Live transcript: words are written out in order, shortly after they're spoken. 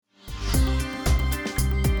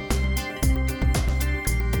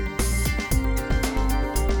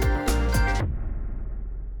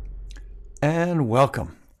And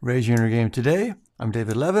welcome. Raise Your Inner Game today. I'm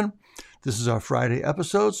David Levin. This is our Friday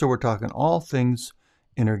episode, so we're talking all things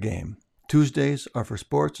inner game. Tuesdays are for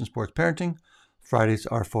sports and sports parenting. Fridays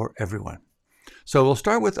are for everyone. So we'll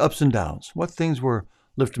start with ups and downs. What things were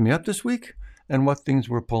lifting me up this week and what things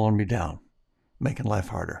were pulling me down, making life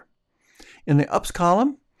harder. In the ups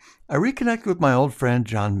column, I reconnected with my old friend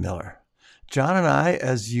John Miller. John and I,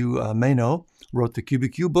 as you may know, wrote the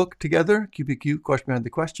QBQ book together, QBQ, Question Behind the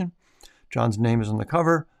Question. John's name is on the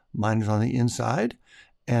cover, mine is on the inside,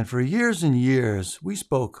 and for years and years, we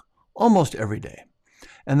spoke almost every day.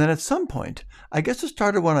 And then at some point, I guess it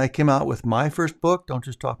started when I came out with my first book, Don't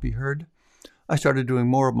Just Talk, Be Heard. I started doing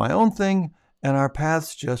more of my own thing, and our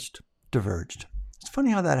paths just diverged. It's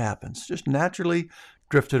funny how that happens, just naturally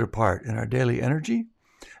drifted apart in our daily energy.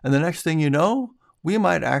 And the next thing you know, we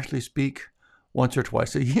might actually speak once or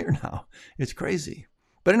twice a year now. It's crazy.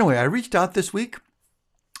 But anyway, I reached out this week.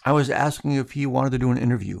 I was asking if he wanted to do an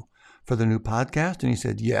interview for the new podcast, and he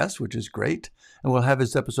said yes, which is great. And we'll have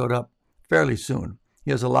his episode up fairly soon. He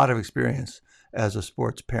has a lot of experience as a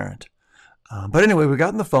sports parent. But anyway, we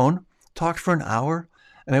got on the phone, talked for an hour,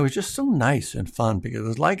 and it was just so nice and fun because it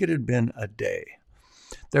was like it had been a day.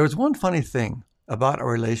 There was one funny thing about our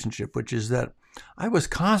relationship, which is that I was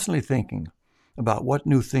constantly thinking about what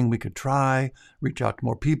new thing we could try, reach out to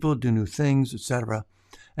more people, do new things, etc.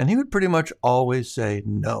 And he would pretty much always say,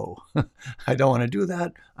 no, I don't want to do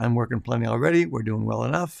that. I'm working plenty already. We're doing well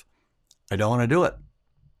enough. I don't want to do it.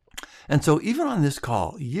 And so even on this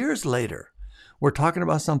call, years later, we're talking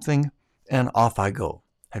about something and off I go.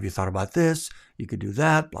 Have you thought about this? You could do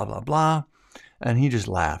that, blah, blah, blah. And he just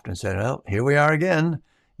laughed and said, well, here we are again.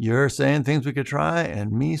 You're saying things we could try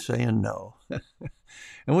and me saying no.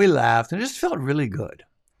 And we laughed and it just felt really good.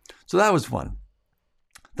 So that was fun.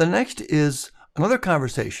 The next is another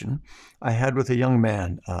conversation I had with a young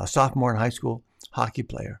man, a sophomore in high school, hockey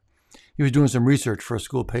player. He was doing some research for a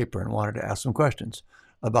school paper and wanted to ask some questions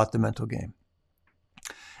about the mental game.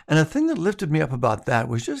 And the thing that lifted me up about that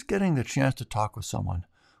was just getting the chance to talk with someone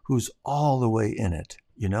who's all the way in it,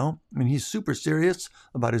 you know? I mean, he's super serious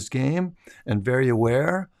about his game and very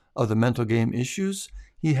aware of the mental game issues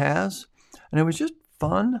he has. And it was just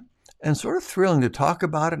fun and sort of thrilling to talk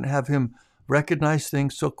about it and have him recognize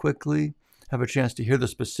things so quickly, have a chance to hear the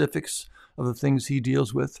specifics of the things he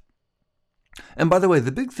deals with. And by the way,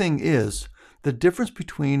 the big thing is the difference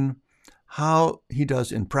between how he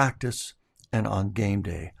does in practice and on game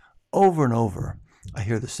day. Over and over, I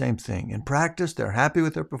hear the same thing. In practice, they're happy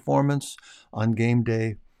with their performance. On game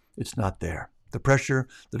day, it's not there. The pressure,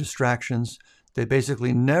 the distractions, they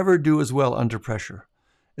basically never do as well under pressure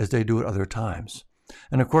as they do at other times.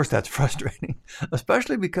 And of course, that's frustrating,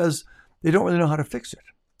 especially because they don't really know how to fix it.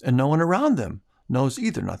 And no one around them knows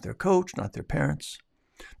either, not their coach, not their parents.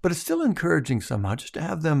 But it's still encouraging somehow just to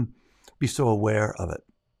have them be so aware of it.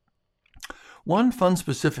 One fun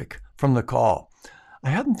specific from the call. I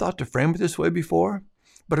hadn't thought to frame it this way before,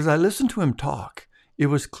 but as I listened to him talk, it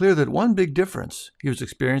was clear that one big difference he was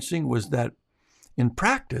experiencing was that in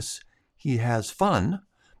practice, he has fun,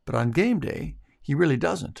 but on game day, he really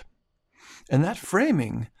doesn't. And that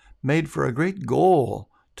framing made for a great goal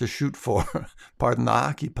to shoot for, pardon the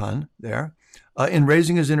hockey pun there, in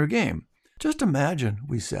raising his inner game. Just imagine,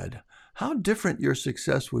 we said, how different your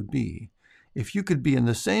success would be if you could be in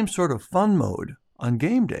the same sort of fun mode on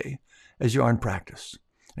game day as you are in practice.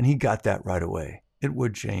 And he got that right away. It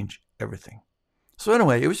would change everything. So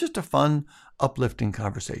anyway, it was just a fun, uplifting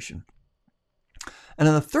conversation. And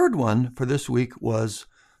then the third one for this week was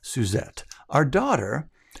Suzette. Our daughter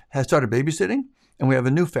has started babysitting, and we have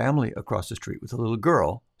a new family across the street with a little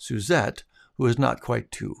girl, Suzette, who is not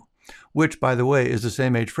quite 2, which, by the way, is the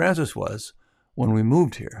same age Francis was when we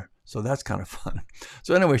moved here. So that's kind of fun.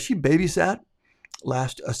 So anyway, she babysat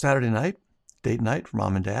last Saturday night, date night for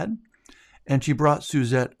mom and dad, and she brought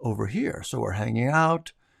Suzette over here. So we're hanging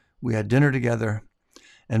out. We had dinner together.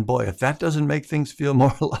 And boy, if that doesn't make things feel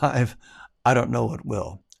more alive, I don't know what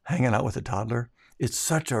will. Hanging out with a toddler, it's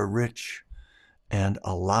such a rich and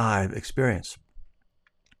alive experience.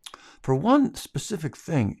 For one specific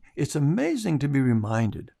thing, it's amazing to be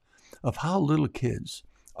reminded of how little kids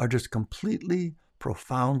are just completely,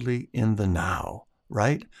 profoundly in the now,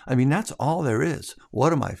 right? I mean, that's all there is.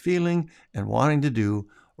 What am I feeling and wanting to do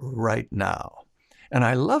right now? And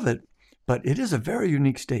I love it, but it is a very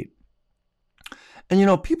unique state. And you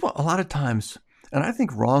know, people a lot of times, and I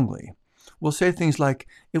think wrongly, will say things like,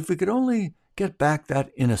 if we could only get back that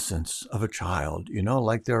innocence of a child, you know,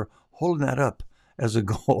 like they're holding that up as a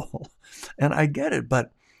goal. And I get it,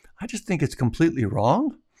 but I just think it's completely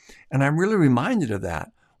wrong. And I'm really reminded of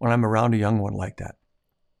that when I'm around a young one like that.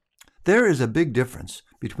 There is a big difference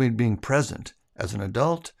between being present as an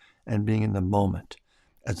adult and being in the moment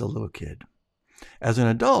as a little kid. As an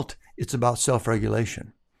adult, it's about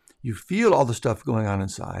self-regulation. You feel all the stuff going on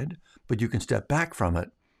inside, but you can step back from it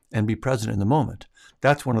and be present in the moment.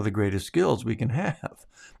 That's one of the greatest skills we can have.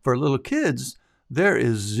 For little kids, there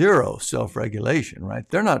is zero self-regulation, right?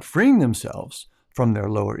 They're not freeing themselves from their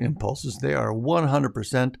lower impulses. They are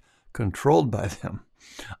 100% controlled by them.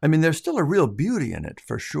 I mean, there's still a real beauty in it,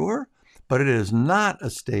 for sure, but it is not a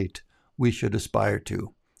state we should aspire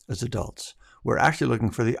to as adults. We're actually looking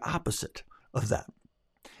for the opposite of that.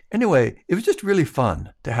 Anyway, it was just really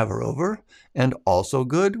fun to have her over, and also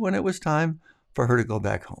good when it was time for her to go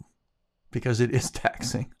back home, because it is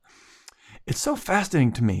taxing. It's so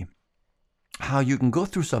fascinating to me how you can go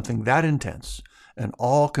through something that intense and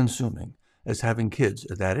all-consuming as having kids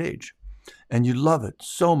at that age, and you love it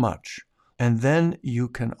so much, and then you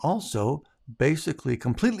can also basically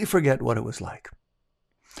completely forget what it was like.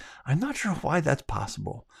 I'm not sure why that's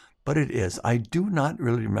possible, but it is. I do not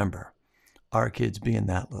really remember our kids being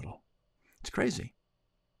that little. It's crazy.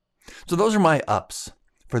 So those are my ups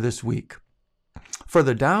for this week. For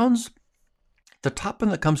the downs, the top one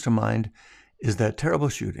that comes to mind is that terrible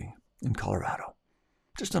shooting in Colorado.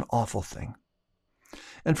 Just an awful thing.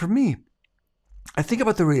 And for me, I think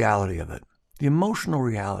about the reality of it, the emotional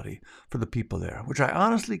reality for the people there, which I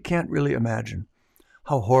honestly can't really imagine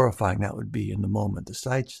how horrifying that would be in the moment. The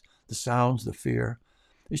sights, the sounds, the fear.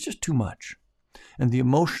 It's just too much. And the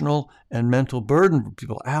emotional and mental burden for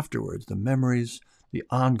people afterwards, the memories, the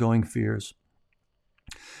ongoing fears.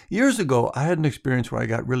 Years ago, I had an experience where I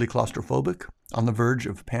got really claustrophobic, on the verge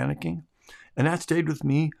of panicking, and that stayed with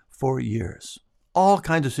me for years. All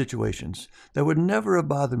kinds of situations that would never have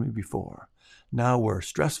bothered me before now were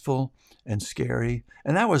stressful and scary,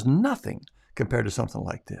 and that was nothing compared to something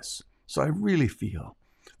like this. So I really feel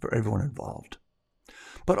for everyone involved.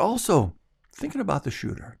 But also, thinking about the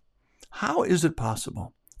shooter, how is it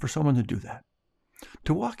possible for someone to do that?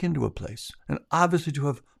 To walk into a place, and obviously to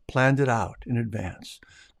have planned it out in advance,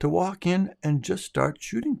 to walk in and just start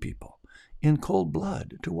shooting people in cold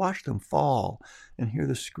blood, to watch them fall and hear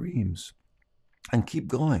the screams and keep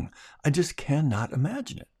going. I just cannot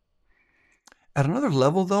imagine it. At another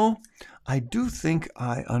level, though, I do think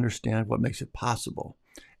I understand what makes it possible,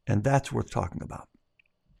 and that's worth talking about.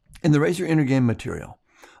 In the Raise Your Inner Game material,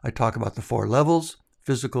 I talk about the 4 levels: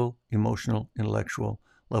 physical, emotional, intellectual,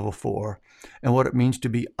 level 4, and what it means to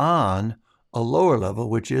be on a lower level,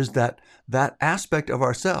 which is that aspect of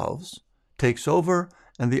ourselves takes over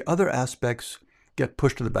and the other aspects get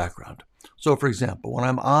pushed to the background. So, for example, when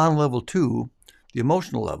I'm on level 2, the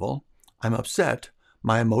emotional level, I'm upset,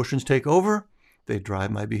 my emotions take over, they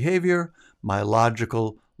drive my behavior, my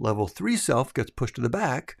logical level 3 self gets pushed to the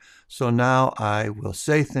back, so now I will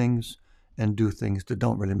say things and do things that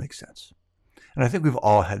don't really make sense. And I think we've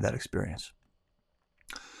all had that experience.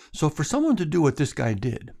 So for someone to do what this guy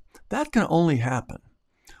did, that can only happen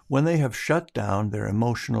when they have shut down their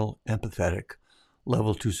emotional, empathetic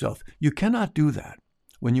level 2 self. You cannot do that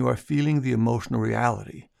when you are feeling the emotional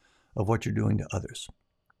reality of what you're doing to others.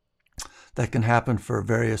 That can happen for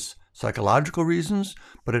various psychological reasons,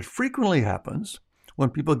 but it frequently happens when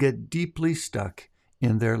people get deeply stuck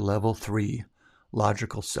in their level 3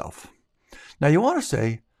 logical self. Now you want to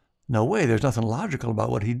say, no way, there's nothing logical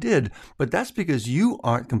about what he did, but that's because you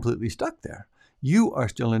aren't completely stuck there. You are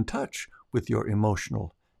still in touch with your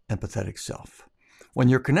emotional, empathetic self. When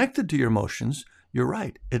you're connected to your emotions, you're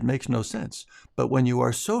right, it makes no sense. But when you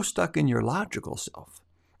are so stuck in your logical self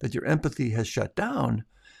that your empathy has shut down,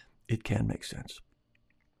 it can make sense.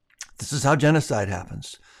 This is how genocide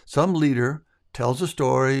happens. Some leader tells a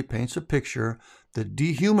story, paints a picture that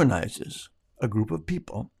dehumanizes a group of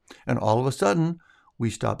people, and all of a sudden, we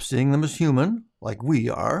stop seeing them as human, like we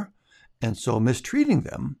are, and so mistreating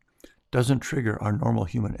them doesn't trigger our normal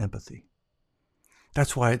human empathy.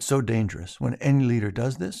 That's why it's so dangerous when any leader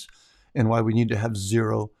does this, and why we need to have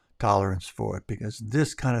zero tolerance for it, because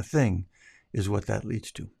this kind of thing is what that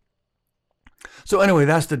leads to. So anyway,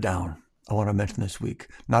 that's the down I want to mention this week.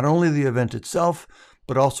 Not only the event itself,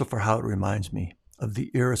 but also for how it reminds me of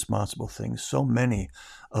the irresponsible things so many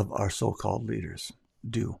of our so-called leaders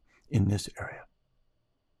do in this area.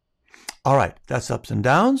 All right, that's ups and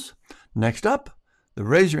downs. Next up, the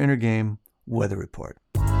Raise Your Inner Game weather report.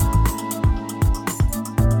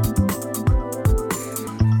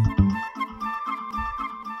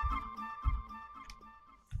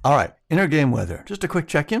 All right, inner game weather. Just a quick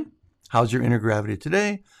check-in. How's your inner gravity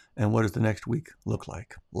today? And what does the next week look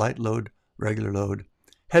like? Light load, regular load,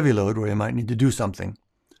 heavy load, where you might need to do something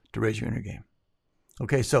to raise your inner game.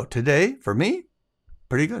 Okay, so today, for me,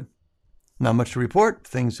 pretty good. Not much to report.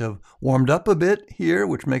 Things have warmed up a bit here,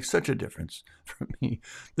 which makes such a difference for me.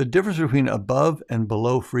 The difference between above and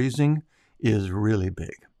below freezing is really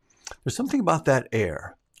big. There's something about that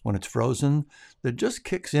air when it's frozen that just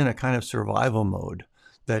kicks in a kind of survival mode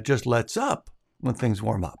that just lets up when things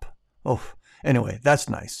warm up. Oh, anyway, that's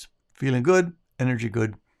nice. Feeling good, energy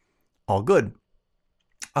good, all good.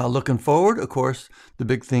 Looking forward, of course, the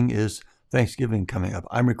big thing is Thanksgiving coming up.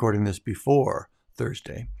 I'm recording this before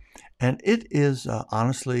Thursday, and it is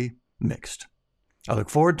honestly mixed. I look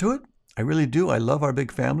forward to it. I really do. I love our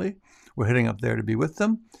big family. We're heading up there to be with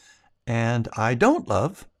them. And I don't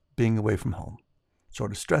love being away from home.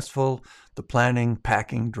 Sort of stressful, the planning,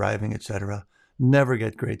 packing, driving, etc. Never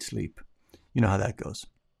get great sleep. You know how that goes.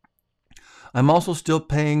 I'm also still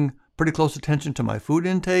paying pretty close attention to my food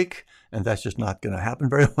intake, and that's just not going to happen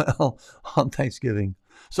very well on Thanksgiving.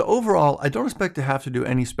 So overall, I don't expect to have to do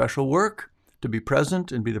any special work to be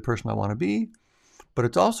present and be the person I want to be, but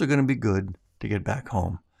it's also going to be good to get back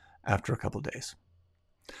home after a couple of days.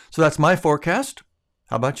 So that's my forecast.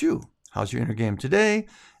 How about you? How's your inner game today,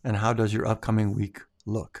 and how does your upcoming week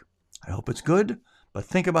look? I hope it's good, but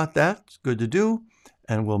think about that. It's good to do,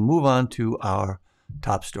 and we'll move on to our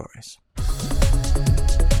top stories.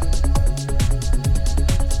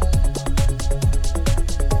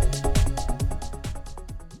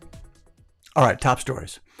 All right, top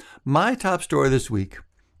stories. My top story this week,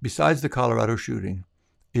 besides the Colorado shooting,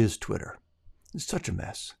 is Twitter. It's such a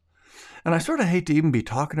mess. And I sort of hate to even be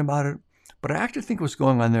talking about it, but I actually think what's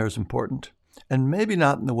going on there is important, and maybe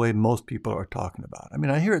not in the way most people are talking about. I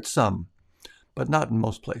mean, I hear it some, but not in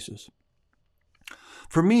most places.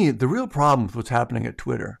 For me, the real problem with what's happening at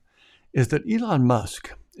Twitter is that Elon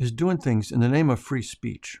Musk is doing things in the name of free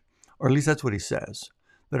speech, or at least that's what he says,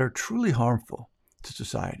 that are truly harmful to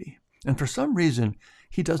society. And for some reason,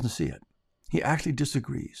 he doesn't see it. He actually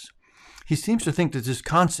disagrees. He seems to think that this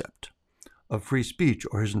concept of free speech,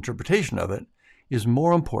 or his interpretation of it, is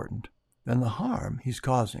more important than the harm he's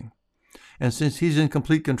causing. And since he's in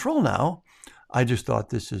complete control now, I just thought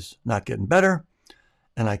this is not getting better,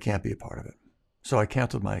 and I can't be a part of it. So I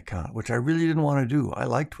canceled my account, which I really didn't want to do. I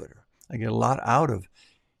like Twitter. I get a lot out of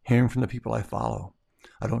hearing from the people I follow.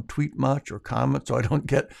 I don't tweet much or comment, so I don't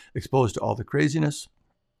get exposed to all the craziness.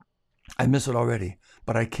 I miss it already,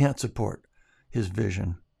 but I can't support his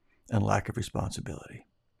vision and lack of responsibility.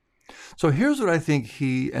 So here's what I think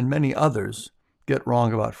he and many others get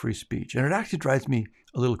wrong about free speech, and it actually drives me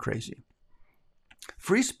a little crazy.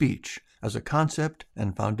 Free speech as a concept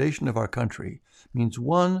and foundation of our country means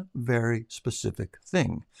one very specific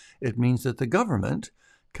thing. It means that the government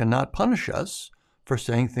cannot punish us for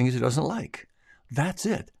saying things it doesn't like. That's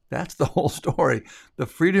it. That's the whole story. The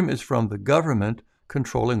freedom is from the government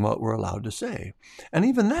controlling what we're allowed to say. And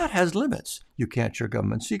even that has limits. You can't share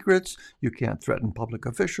government secrets. You can't threaten public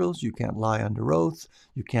officials. You can't lie under oath.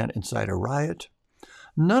 You can't incite a riot.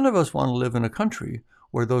 None of us want to live in a country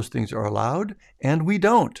where those things are allowed, and we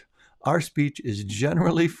don't. Our speech is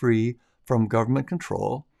generally free from government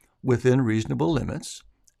control within reasonable limits.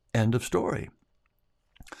 End of story.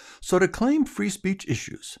 So to claim free speech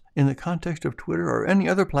issues in the context of Twitter or any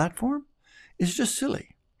other platform is just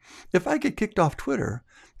silly. If I get kicked off Twitter,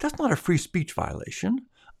 that's not a free speech violation.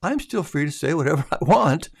 I'm still free to say whatever I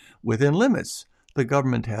want within limits. The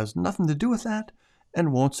government has nothing to do with that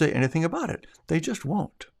and won't say anything about it. They just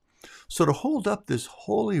won't. So to hold up this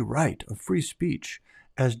holy right of free speech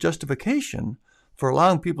as justification for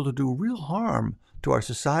allowing people to do real harm to our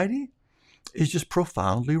society is just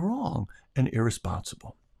profoundly wrong and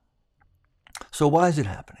irresponsible. So why is it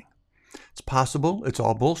happening? It's possible it's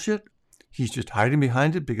all bullshit. He's just hiding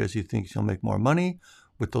behind it because he thinks he'll make more money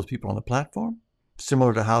with those people on the platform,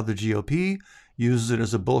 similar to how the GOP uses it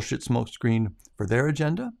as a bullshit smokescreen for their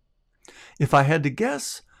agenda. If I had to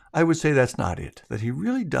guess, I would say that's not it, that he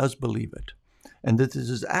really does believe it, and that this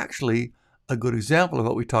is actually a good example of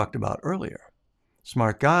what we talked about earlier.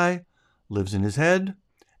 Smart guy, lives in his head,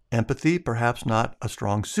 empathy perhaps not a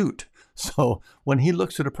strong suit. So when he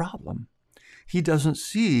looks at a problem, he doesn't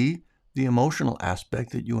see the emotional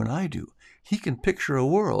aspect that you and I do. He can picture a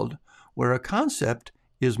world where a concept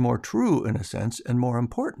is more true in a sense and more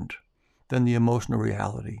important than the emotional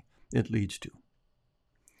reality it leads to.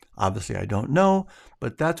 Obviously, I don't know,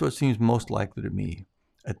 but that's what seems most likely to me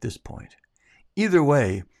at this point. Either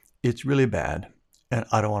way, it's really bad, and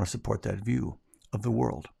I don't want to support that view of the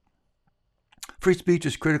world. Free speech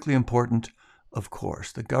is critically important, of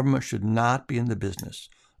course. The government should not be in the business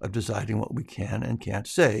of deciding what we can and can't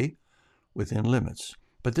say within limits.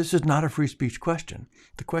 But this is not a free speech question.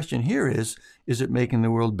 The question here is it making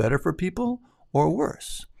the world better for people or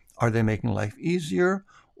worse? Are they making life easier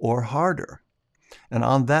or harder. And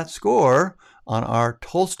on that score, on our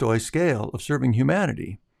Tolstoy scale of serving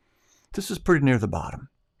humanity, this is pretty near the bottom.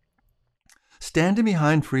 Standing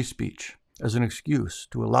behind free speech as an excuse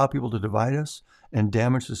to allow people to divide us and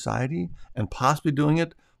damage society, and possibly doing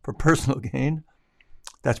it for personal gain,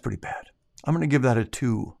 that's pretty bad. I'm going to give that a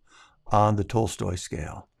 2 on the Tolstoy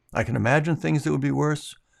scale. I can imagine things that would be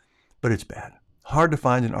worse, but it's bad. Hard to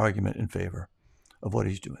find an argument in favor of what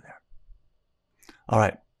he's doing there. All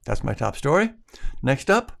right, that's my top story. Next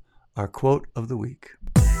up, our quote of the week.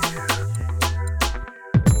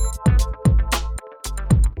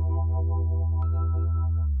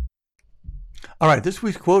 All right, this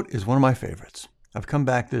week's quote is one of my favorites. I've come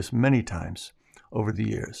back to this many times over the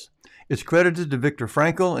years. It's credited to Viktor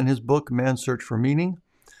Frankl in his book, Man's Search for Meaning.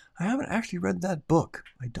 I haven't actually read that book,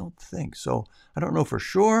 I don't think, so I don't know for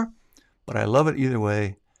sure, but I love it either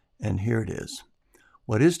way, and here it is.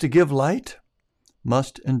 What is to give light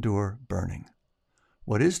must endure burning.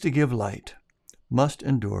 What is to give light must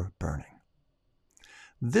endure burning.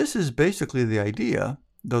 This is basically the idea,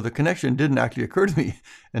 though the connection didn't actually occur to me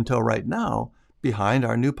until right now, behind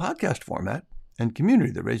our new podcast format and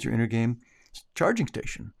community, the Raise Your Inner Game charging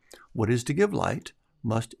station. What is to give light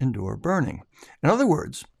must endure burning. In other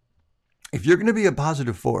words, if you're going to be a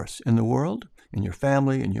positive force in the world, in your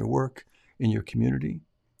family, in your work, in your community,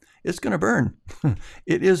 it's going to burn.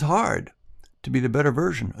 It is hard to be the better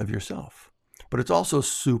version of yourself, but it's also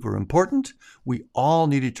super important. We all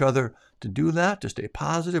need each other to do that, to stay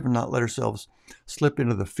positive and not let ourselves slip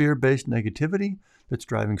into the fear-based negativity that's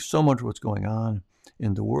driving so much of what's going on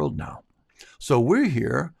in the world now. So we're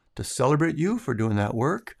here to celebrate you for doing that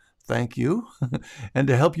work. Thank you. And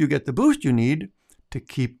to help you get the boost you need to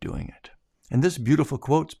keep doing it. And this beautiful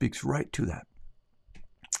quote speaks right to that.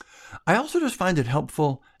 I also just find it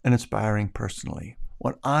helpful and inspiring personally.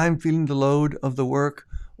 When I'm feeling the load of the work,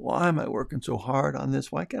 why am I working so hard on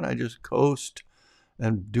this? Why can't I just coast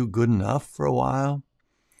and do good enough for a while?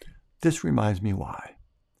 This reminds me why.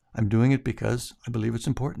 I'm doing it because I believe it's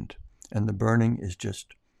important, and the burning is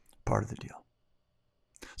just part of the deal.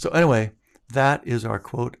 So anyway, that is our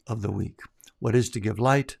quote of the week. What is to give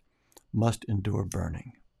light must endure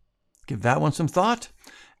burning. Give that one some thought.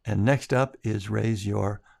 And next up is Raise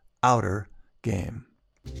Your Outer Game.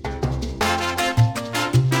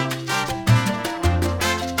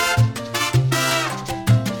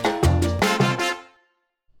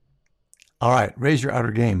 All right, raise your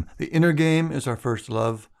outer game. The inner game is our first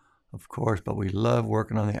love, of course, but we love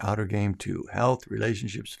working on the outer game too. Health,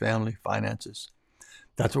 relationships, family, finances.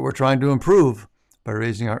 That's what we're trying to improve by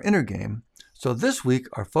raising our inner game. So this week,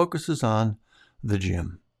 our focus is on the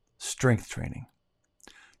gym, strength training.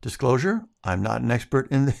 Disclosure, I'm not an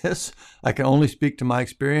expert in this. I can only speak to my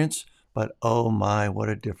experience, but oh my, what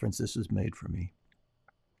a difference this has made for me.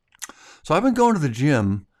 So I've been going to the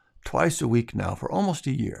gym twice a week now for almost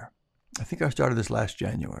a year. I think I started this last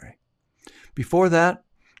January. Before that,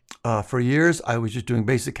 for years, I was just doing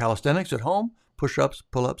basic calisthenics at home, push-ups,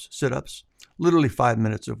 pull-ups, sit-ups, literally 5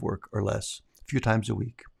 minutes of work or less, a few times a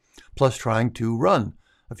week, plus trying to run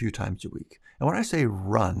a few times a week. And when I say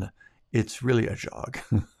run, it's really a jog,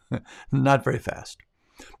 not very fast.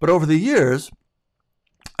 But over the years,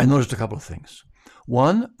 I noticed a couple of things.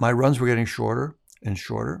 One, my runs were getting shorter and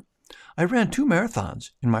shorter. I ran 2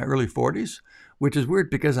 marathons in my early 40s, which is weird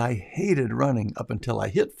because I hated running up until I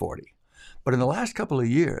hit 40. But in the last couple of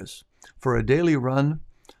years, for a daily run,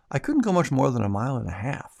 I couldn't go much more than 1.5 miles.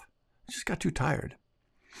 I just got too tired.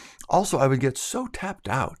 Also, I would get so tapped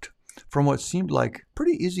out from what seemed like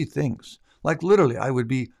pretty easy things. Like literally, I would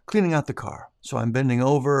be cleaning out the car. So I'm bending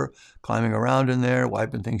over, climbing around in there,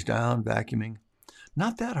 wiping things down, vacuuming.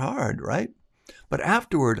 Not that hard, right? But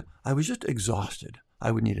afterward, I was just exhausted.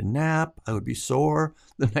 I would need a nap. I would be sore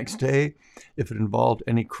the next day. If it involved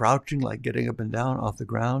any crouching, like getting up and down off the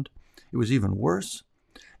ground, it was even worse.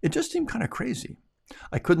 It just seemed kind of crazy.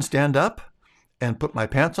 I couldn't stand up and put my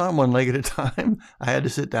pants on one leg at a time. I had to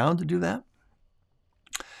sit down to do that.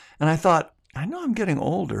 And I thought, I know I'm getting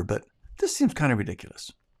older, but this seems kind of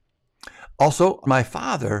ridiculous. Also, my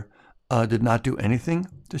father did not do anything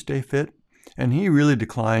to stay fit, and he really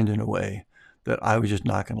declined in a way that I was just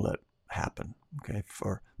not going to let happen, okay,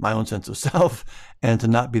 for my own sense of self and to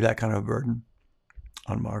not be that kind of a burden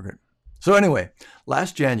on Margaret. So anyway,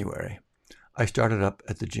 last January, I started up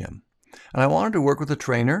at the gym, and I wanted to work with a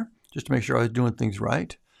trainer just to make sure I was doing things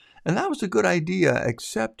right. And that was a good idea,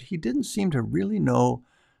 except he didn't seem to really know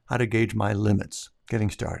how to gauge my limits getting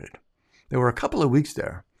started. There were a couple of weeks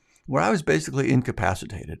there where I was basically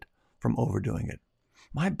incapacitated from overdoing it.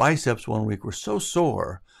 My biceps one week were so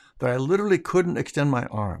sore that I literally couldn't extend my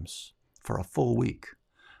arms for a full week.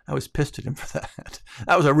 I was pissed at him for that.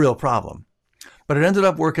 That was a real problem. But it ended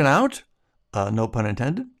up working out, no pun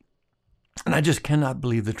intended. And I just cannot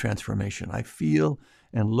believe the transformation. I feel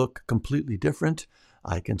and look completely different.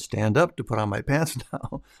 I can stand up to put on my pants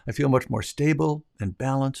now. I feel much more stable and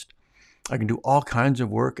balanced. I can do all kinds of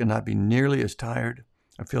work and not be nearly as tired.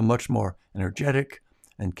 I feel much more energetic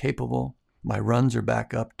and capable. My runs are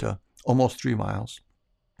back up to almost 3 miles.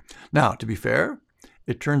 Now, to be fair,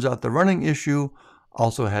 it turns out the running issue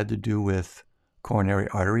also had to do with coronary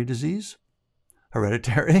artery disease,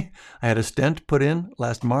 hereditary. I had a stent put in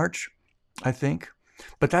last March, I think.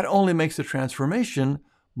 But that only makes the transformation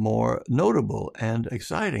more notable and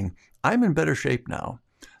exciting. I'm in better shape now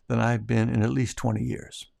than I've been in at least 20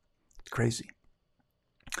 years. It's crazy.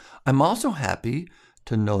 I'm also happy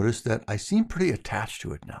to notice that I seem pretty attached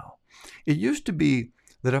to it now. It used to be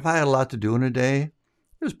that if I had a lot to do in a day,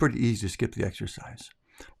 it was pretty easy to skip the exercise.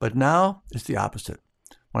 But now it's the opposite.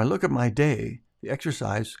 When I look at my day, the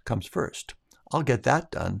exercise comes first. I'll get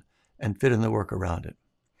that done and fit in the work around it.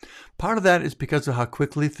 Part of that is because of how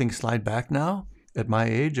quickly things slide back now. At my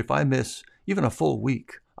age, if I miss even a full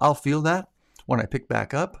week, I'll feel that when I pick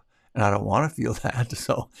back up, and I don't want to feel that.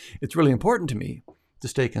 So it's really important to me to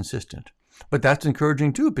stay consistent. But that's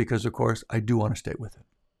encouraging too, because of course I do want to stay with it.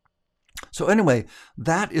 So anyway,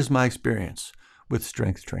 that is my experience with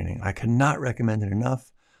strength training. I cannot recommend it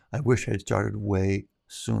enough. I wish I had started way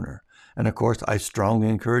sooner. And of course, I strongly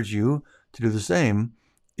encourage you to do the same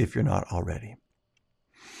if you're not already.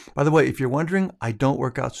 By the way, if you're wondering, I don't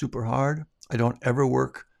work out super hard. I don't ever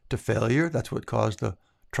work to failure. That's what caused the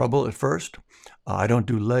trouble at first. I don't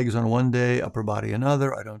do legs on one day, upper body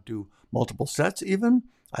another. I don't do multiple sets even.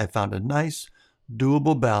 I found a nice,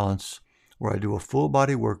 doable balance where I do a full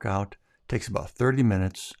body workout. It takes about 30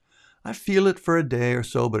 minutes. I feel it for a day or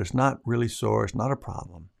so, but it's not really sore. It's not a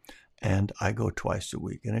problem. And I go twice a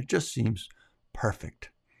week, and it just seems perfect.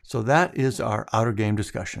 So that is our outer game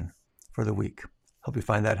discussion for the week. Hope you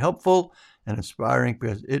find that helpful and inspiring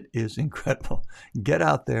because it is incredible. Get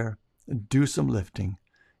out there, do some lifting.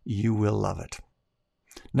 You will love it.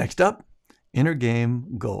 Next up, Inner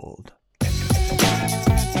Game Gold.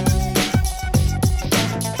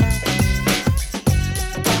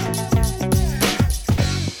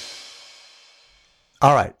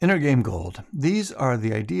 All right, Inner Game Gold. These are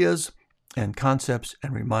the ideas and concepts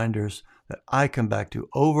and reminders that I come back to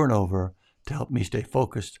over and over to help me stay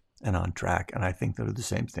focused and on track. And I think they'll do the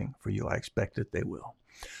same thing for you. I expect that they will.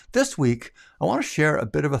 This week, I want to share a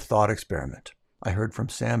bit of a thought experiment I heard from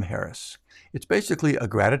Sam Harris. It's basically a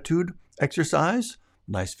gratitude exercise,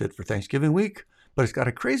 nice fit for Thanksgiving week, but it's got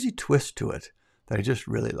a crazy twist to it that I just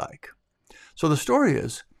really like. So the story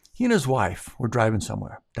is, he and his wife were driving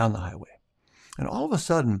somewhere down the highway. And all of a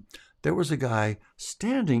sudden, there was a guy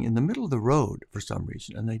standing in the middle of the road for some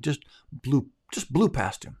reason, and they just blew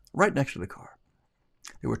past him, right next to the car.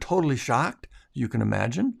 They were totally shocked, you can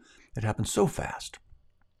imagine. It happened so fast.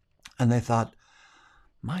 And they thought,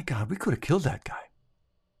 my God, we could have killed that guy.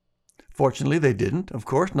 Fortunately, they didn't. Of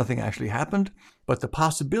course, nothing actually happened, but the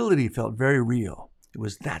possibility felt very real. It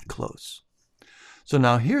was that close. So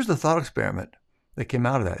now here's the thought experiment that came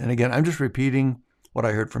out of that. And again, I'm just repeating what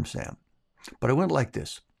I heard from Sam. But it went like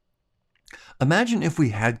this. Imagine if we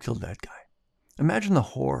had killed that guy. Imagine the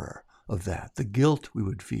horror of that, the guilt we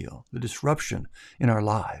would feel, the disruption in our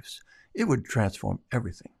lives. It would transform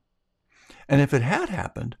everything. And if it had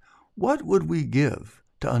happened, what would we give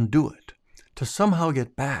to undo it, to somehow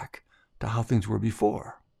get back to how things were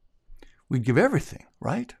before? We'd give everything,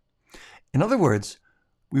 right? In other words,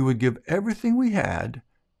 we would give everything we had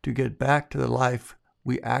to get back to the life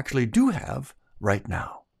we actually do have right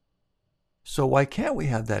now. So why can't we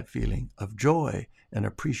have that feeling of joy and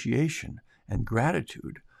appreciation and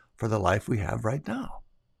gratitude for the life we have right now?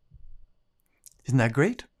 Isn't that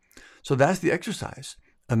great? So that's the exercise.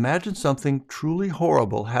 Imagine something truly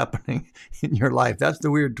horrible happening in your life. That's the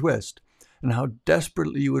weird twist. And how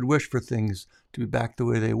desperately you would wish for things to be back the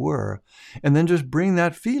way they were. And then just bring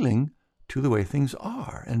that feeling to the way things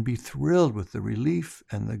are and be thrilled with the relief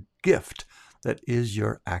and the gift that is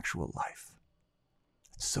your actual life.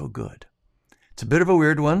 It's so good. It's a bit of a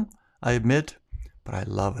weird one, I admit, but I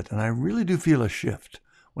love it. And I really do feel a shift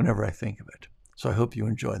whenever I think of it. So I hope you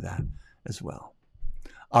enjoy that as well.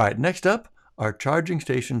 All right, next up, our charging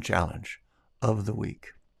station challenge of the week.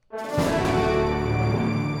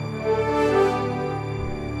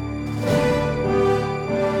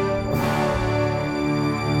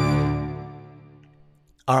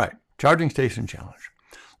 All right, charging station challenge.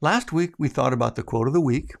 Last week, we thought about the quote of the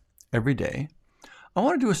week every day. I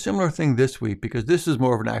want to do a similar thing this week because this is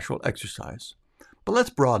more of an actual exercise. But let's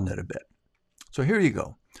broaden it a bit. So here you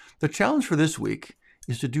go. The challenge for this week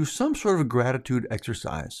is to do some sort of gratitude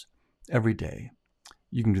exercise every day.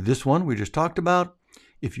 You can do this one we just talked about.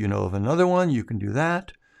 If you know of another one, you can do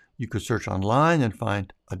that. You could search online and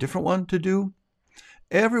find a different one to do.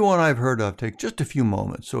 Every one I've heard of takes just a few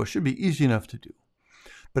moments, so it should be easy enough to do.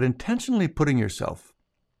 But intentionally putting yourself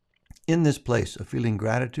in this place of feeling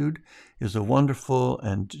gratitude is a wonderful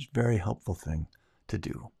and just very helpful thing to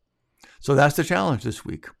do. So that's the challenge this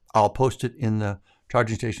week. I'll post it in the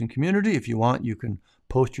Charging Station community. If you want, you can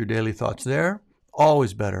post your daily thoughts there.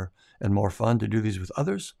 Always better and more fun to do these with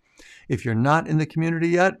others. If you're not in the community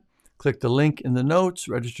yet, click the link in the notes,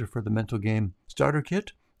 register for the Mental Game Starter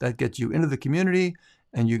Kit. That gets you into the community,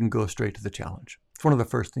 and you can go straight to the challenge. It's one of the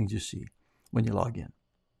first things you see when you log in.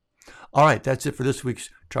 All right, that's it for this week's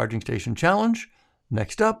Charging Station Challenge.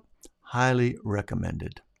 Next up, highly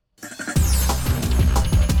recommended.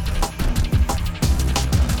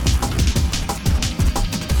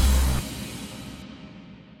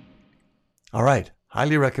 All right,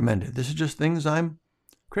 highly recommended. This is just things I'm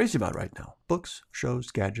crazy about right now. Books,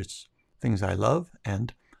 shows, gadgets, things I love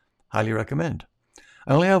and highly recommend.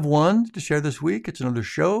 I only have one to share this week. It's another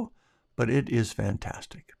show, but it is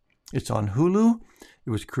fantastic. It's on Hulu. It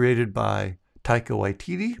was created by Taika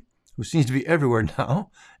Waititi, who seems to be everywhere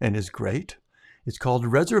now and is great. It's called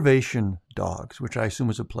Reservation Dogs, which I assume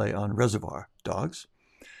is a play on Reservoir Dogs.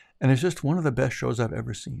 And it's just one of the best shows I've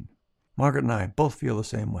ever seen. Margaret and I both feel the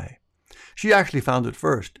same way. She actually found it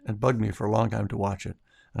first and bugged me for a long time to watch it,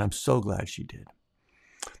 and I'm so glad she did.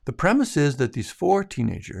 The premise is that these four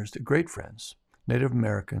teenagers, they're great friends, Native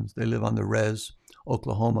Americans, they live on the res,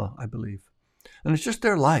 Oklahoma, I believe. And it's just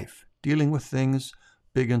their life, dealing with things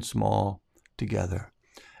big and small together.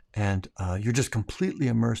 And you're just completely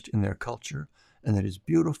immersed in their culture, and it is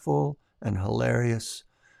beautiful and hilarious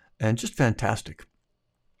and just fantastic.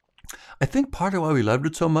 I think part of why we loved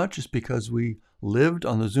it so much is because we lived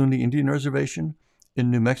on the Zuni Indian Reservation in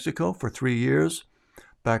New Mexico for 3 years,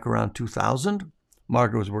 back around 2000.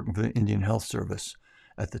 Margaret was working for the Indian Health Service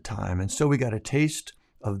at the time, and so we got a taste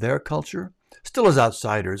of their culture. Still as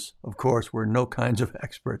outsiders, of course, we're no kinds of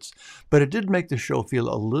experts, but it did make the show feel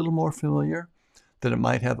a little more familiar than it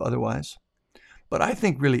might have otherwise. But I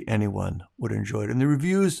think really anyone would enjoy it, and the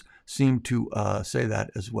reviews seem to say that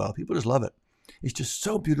as well. People just love it. It's just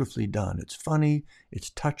so beautifully done. It's funny, it's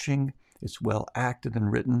touching, it's well acted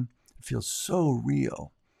and written. It feels so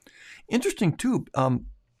real. Interesting too,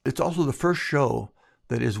 it's also the first show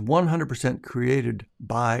that is 100% created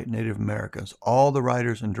by Native Americans. All the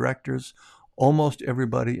writers and directors, almost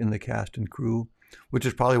everybody in the cast and crew, which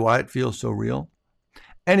is probably why it feels so real.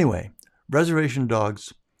 Anyway, Reservation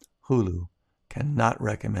Dogs, Hulu, cannot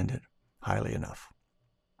recommend it highly enough.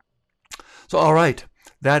 So, all right,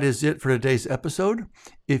 that is it for today's episode.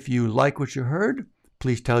 If you like what you heard,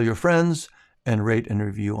 please tell your friends and rate and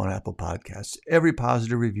review on Apple Podcasts. Every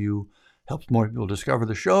positive review helps more people discover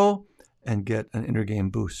the show and get an inner game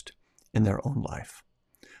boost in their own life.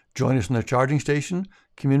 Join us in the Charging Station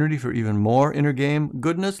community for even more inner game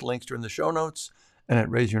goodness. Links are in the show notes and at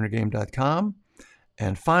raiseyourinnergame.com.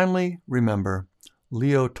 And finally, remember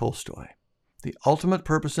Leo Tolstoy. The ultimate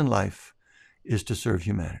purpose in life is to serve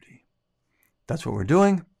humanity. That's what we're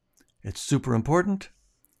doing. It's super important.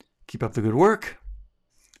 Keep up the good work,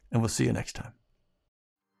 and we'll see you next time.